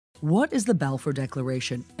What is the Balfour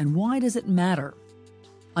Declaration and why does it matter?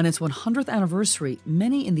 On its 100th anniversary,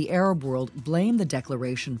 many in the Arab world blame the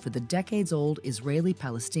declaration for the decades-old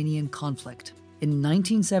Israeli-Palestinian conflict. In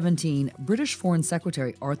 1917, British Foreign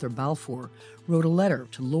Secretary Arthur Balfour wrote a letter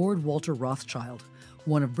to Lord Walter Rothschild,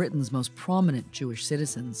 one of Britain's most prominent Jewish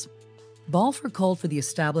citizens. Balfour called for the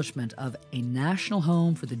establishment of a national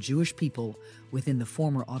home for the Jewish people within the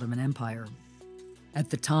former Ottoman Empire. At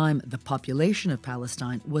the time, the population of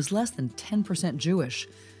Palestine was less than 10% Jewish,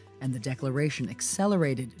 and the declaration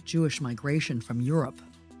accelerated Jewish migration from Europe.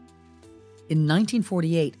 In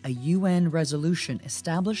 1948, a UN resolution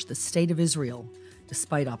established the State of Israel,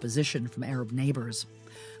 despite opposition from Arab neighbors.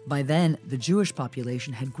 By then, the Jewish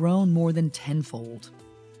population had grown more than tenfold.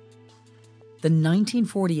 The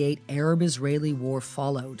 1948 Arab-Israeli War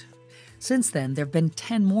followed. Since then, there have been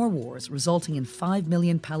 10 more wars, resulting in 5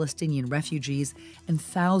 million Palestinian refugees and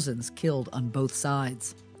thousands killed on both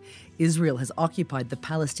sides. Israel has occupied the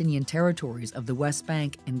Palestinian territories of the West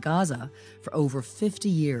Bank and Gaza for over 50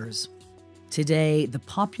 years. Today, the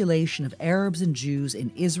population of Arabs and Jews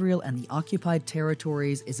in Israel and the occupied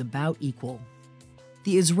territories is about equal.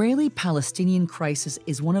 The Israeli-Palestinian crisis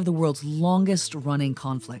is one of the world's longest-running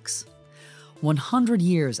conflicts. 100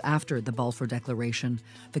 years after the Balfour Declaration,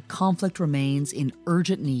 the conflict remains in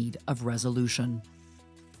urgent need of resolution.